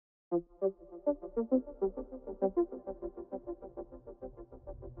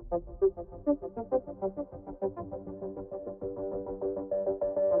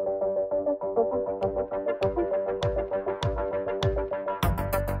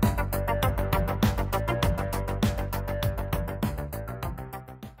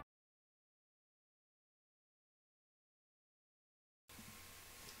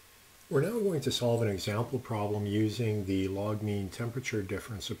We're now going to solve an example problem using the log mean temperature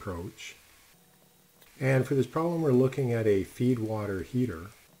difference approach. And for this problem, we're looking at a feed water heater.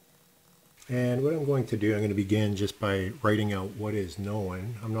 And what I'm going to do, I'm going to begin just by writing out what is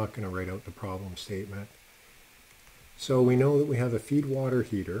known. I'm not going to write out the problem statement. So we know that we have a feed water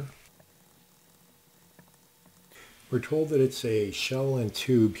heater. We're told that it's a shell and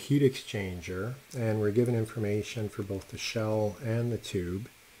tube heat exchanger, and we're given information for both the shell and the tube.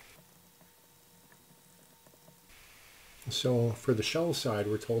 So for the shell side,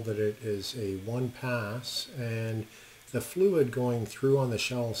 we're told that it is a one pass, and the fluid going through on the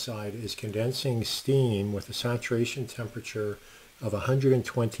shell side is condensing steam with a saturation temperature of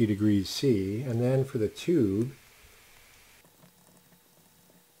 120 degrees C. And then for the tube,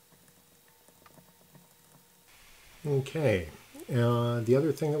 okay, the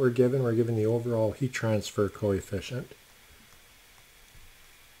other thing that we're given the overall heat transfer coefficient.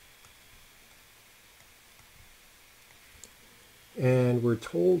 And we're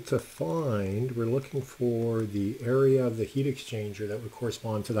told to find, we're looking for the area of the heat exchanger that would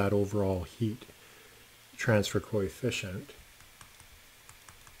correspond to that overall heat transfer coefficient.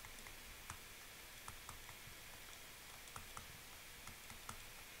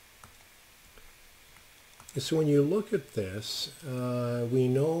 So when you look at this, we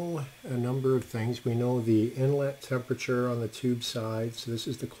know a number of things. We know the inlet temperature on the tube side, so this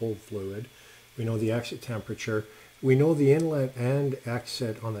is the cold fluid. We know the exit temperature. We know the inlet and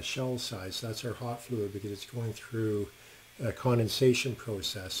exit on the shell side, so that's our hot fluid because it's going through a condensation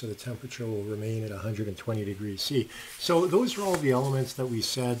process, so the temperature will remain at 120 degrees C. So those are all the elements that we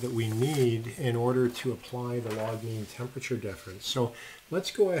said that we need in order to apply the log mean temperature difference. So let's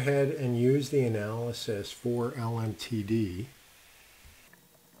go ahead and use the analysis for LMTD.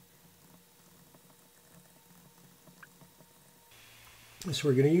 So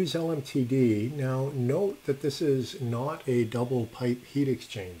we're going to use LMTD. Now note that this is not a double pipe heat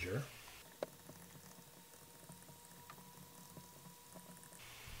exchanger.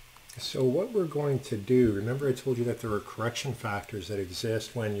 So what we're going to do, remember I told you that there are correction factors that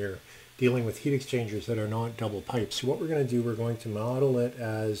exist when you're dealing with heat exchangers that are not double pipe. So what we're going to do, we're going to model it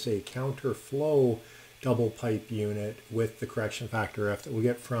as a counterflow double pipe unit with the correction factor F that we'll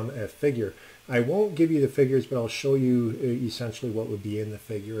get from a figure. I won't give you the figures, but I'll show you essentially what would be in the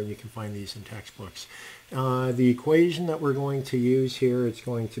figure, and you can find these in textbooks. The equation that we're going to use here is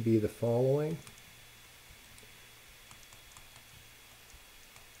going to be the following.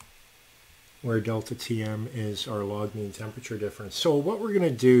 Where delta Tm is our log mean temperature difference. So what we're going to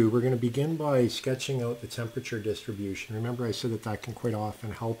do, we're going to begin by sketching out the temperature distribution. Remember I said that that can quite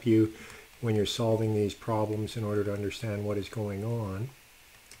often help you when you're solving these problems in order to understand what is going on.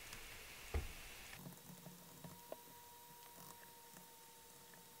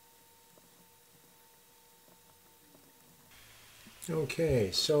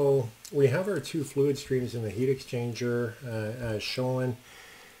 Okay, so we have our two fluid streams in the heat exchanger as shown.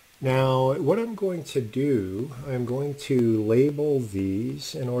 Now, what I'm going to do, I'm going to label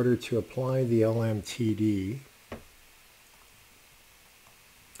these in order to apply the LMTD.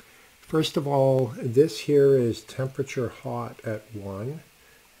 First of all, this here is temperature hot at 1,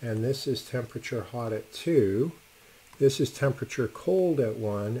 and this is temperature hot at 2. This is temperature cold at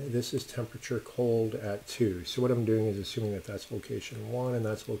 1. This is temperature cold at 2. So what I'm doing is assuming that that's location 1 and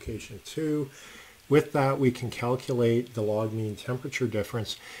that's location 2. With that, we can calculate the log mean temperature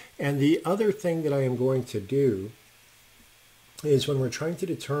difference. And the other thing that I am going to do is when we're trying to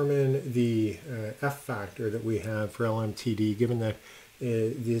determine the F factor that we have for LMTD, given that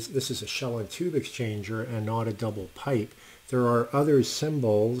this is a shell and tube exchanger and not a double pipe, there are other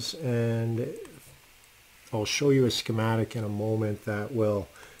symbols, and I'll show you a schematic in a moment that will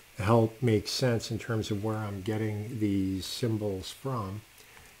help make sense in terms of where I'm getting these symbols from.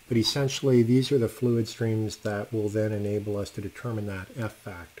 But essentially, these are the fluid streams that will then enable us to determine that F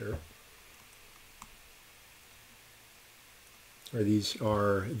factor. Or these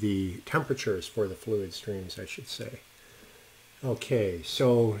are the temperatures for the fluid streams, I should say. Okay,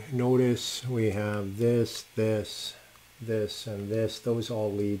 so notice we have this, this, this, and this. Those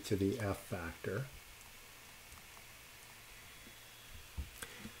all lead to the F factor.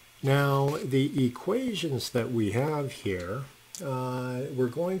 Now, the equations that we have here, we're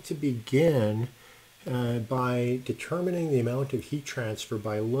going to begin by determining the amount of heat transfer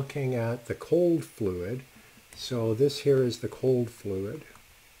by looking at the cold fluid. So this here is the cold fluid.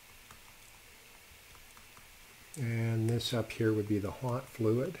 And this up here would be the hot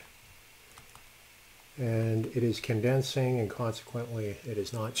fluid. And it is condensing, and consequently it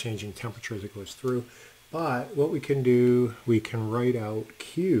is not changing temperature as it goes through. But what we can do, we can write out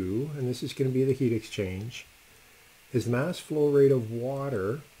Q, and this is going to be the heat exchange, is the mass flow rate of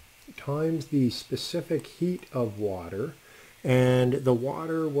water times the specific heat of water. And the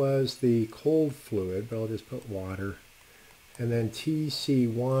water was the cold fluid, but I'll just put water. And then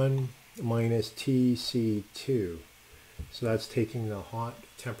TC1 minus TC2. So that's taking the hot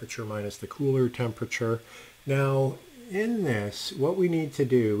temperature minus the cooler temperature. Now, in this, what we need to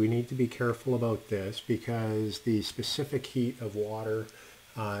do, we need to be careful about this because the specific heat of water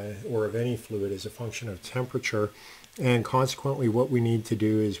or of any fluid is a function of temperature. And consequently, what we need to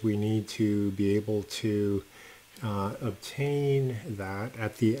do is we need to be able to obtain that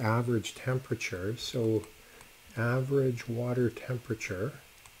at the average temperature. So average water temperature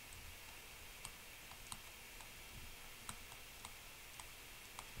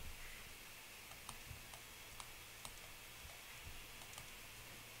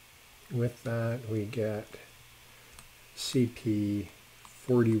with that we get CP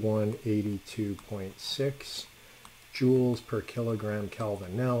 4182.6 joules per kilogram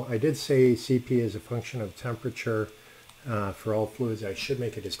Kelvin. Now, I did say CP is a function of temperature for all fluids. I should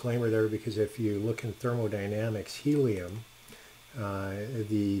make a disclaimer there because if you look in thermodynamics, helium,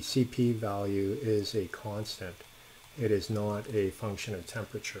 the CP value is a constant. It is not a function of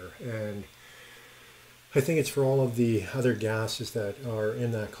temperature. And I think it's for all of the other gases that are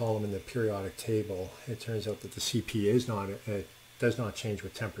in that column in the periodic table. It turns out that the CP is not, it does not change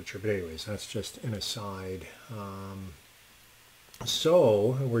with temperature. But anyways, that's just an aside.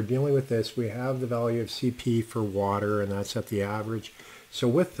 So we're dealing with this. We have the value of CP for water, and that's at the average. So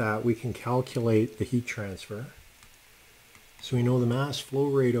with that, we can calculate the heat transfer. So we know the mass flow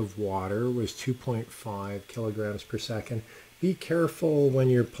rate of water was 2.5 kilograms per second. Be careful when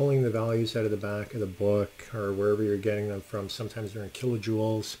you're pulling the values out of the back of the book or wherever you're getting them from. Sometimes they're in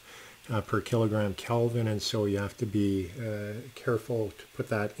kilojoules per kilogram Kelvin, and so you have to be careful to put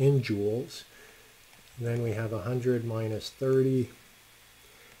that in joules. And then we have 100 minus 30.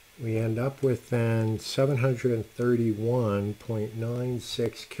 We end up with then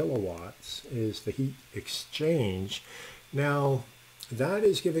 731.96 kilowatts is the heat exchange. Now, that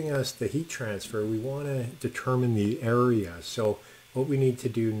is giving us the heat transfer. We want to determine the area. So what we need to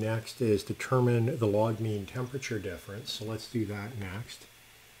do next is determine the log mean temperature difference. So let's do that next.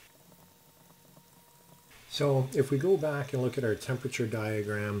 So if we go back and look at our temperature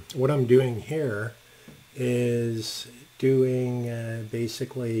diagram, what I'm doing here is doing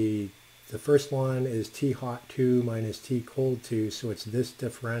basically the first one is T hot 2 minus T cold 2. So it's this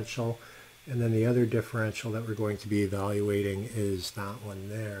differential. And then the other differential that we're going to be evaluating is that one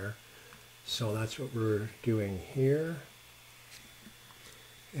there. So that's what we're doing here.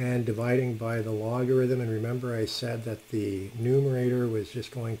 And dividing by the logarithm. And remember I said that the numerator was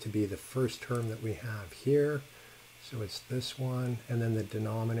just going to be the first term that we have here. So it's this one. And then the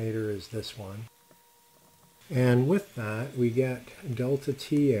denominator is this one. And with that we get delta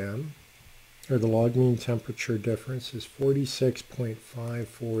Tm, or the log mean temperature difference, is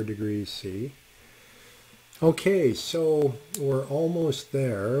 46.54 degrees C. Okay, so we're almost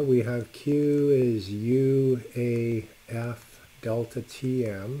there. We have Q is UAF delta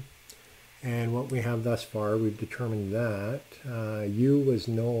Tm. And what we have thus far, we've determined that. U was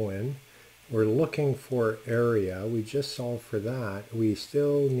known. We're looking for area. We just solved for that. We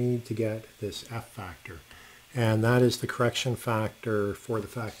still need to get this F factor. And that is the correction factor for the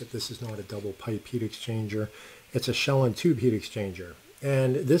fact that this is not a double pipe heat exchanger. It's a shell and tube heat exchanger.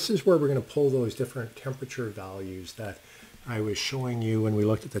 And this is where we're going to pull those different temperature values that I was showing you when we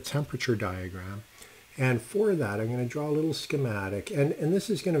looked at the temperature diagram. And for that, I'm going to draw a little schematic. And this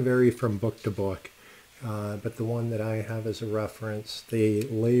is going to vary from book to book. But the one that I have as a reference, they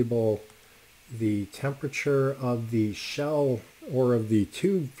label the temperature of the shell or of the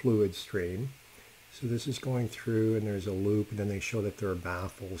tube fluid stream. So this is going through and there's a loop, and then they show that there are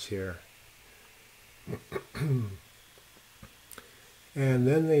baffles here. And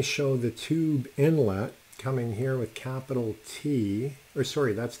then they show the tube inlet coming here with capital T, or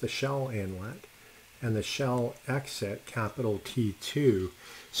sorry, that's the shell inlet, and the shell exit, capital T2.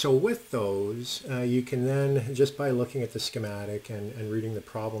 So with those, you can then, just by looking at the schematic and reading the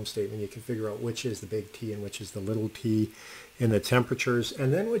problem statement, you can figure out which is the big T and which is the little t in the temperatures.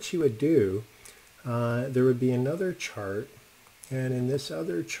 And then what you would do, there would be another chart And in this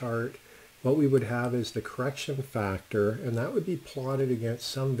other chart, what we would have is the correction factor, and that would be plotted against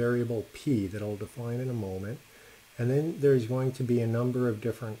some variable p that I'll define in a moment. And then there's going to be a number of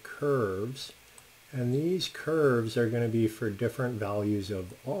different curves, and these curves are going to be for different values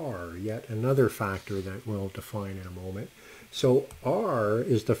of r, yet another factor that we'll define in a moment. So r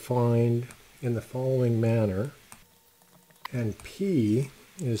is defined in the following manner, and p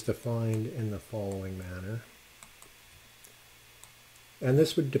is defined in the following manner. And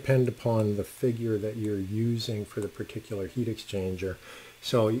this would depend upon the figure that you're using for the particular heat exchanger.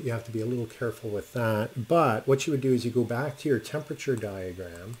 So you have to be a little careful with that. But what you would do is you go back to your temperature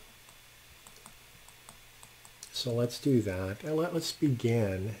diagram. So let's do that. And let's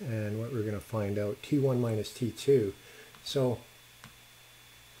begin. And what we're going to find out, T1 minus T2. So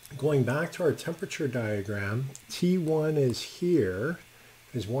going back to our temperature diagram, T1 is here,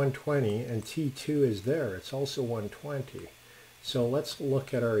 is 120, and T2 is there. It's also 120. So let's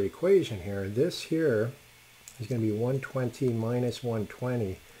look at our equation here. This here is going to be 120 minus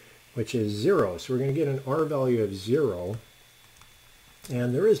 120, which is 0. So we're going to get an R value of 0.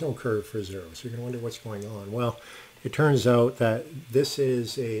 And there is no curve for 0. So you're going to wonder what's going on. Well, it turns out that this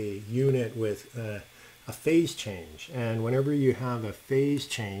is a unit with a phase change. And whenever you have a phase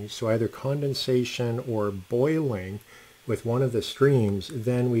change, so either condensation or boiling with one of the streams,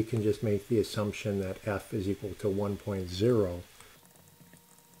 then we can just make the assumption that F is equal to 1.0.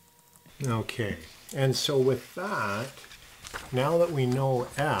 Okay, and so with that, now that we know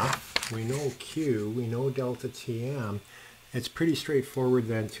F, we know Q, we know delta Tm, it's pretty straightforward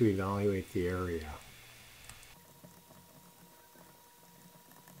then to evaluate the area.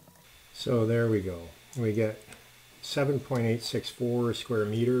 So there we go. We get 7.864 square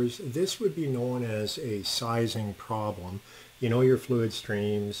meters. This would be known as a sizing problem. You know your fluid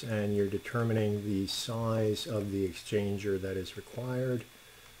streams and you're determining the size of the exchanger that is required.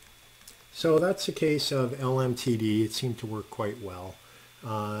 So that's a case of LMTD. It seemed to work quite well.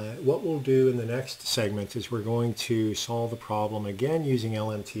 What we'll do in the next segment is we're going to solve the problem again using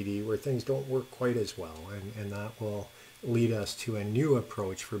LMTD where things don't work quite as well, and that will lead us to a new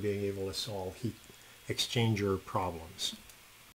approach for being able to solve heat exchanger problems.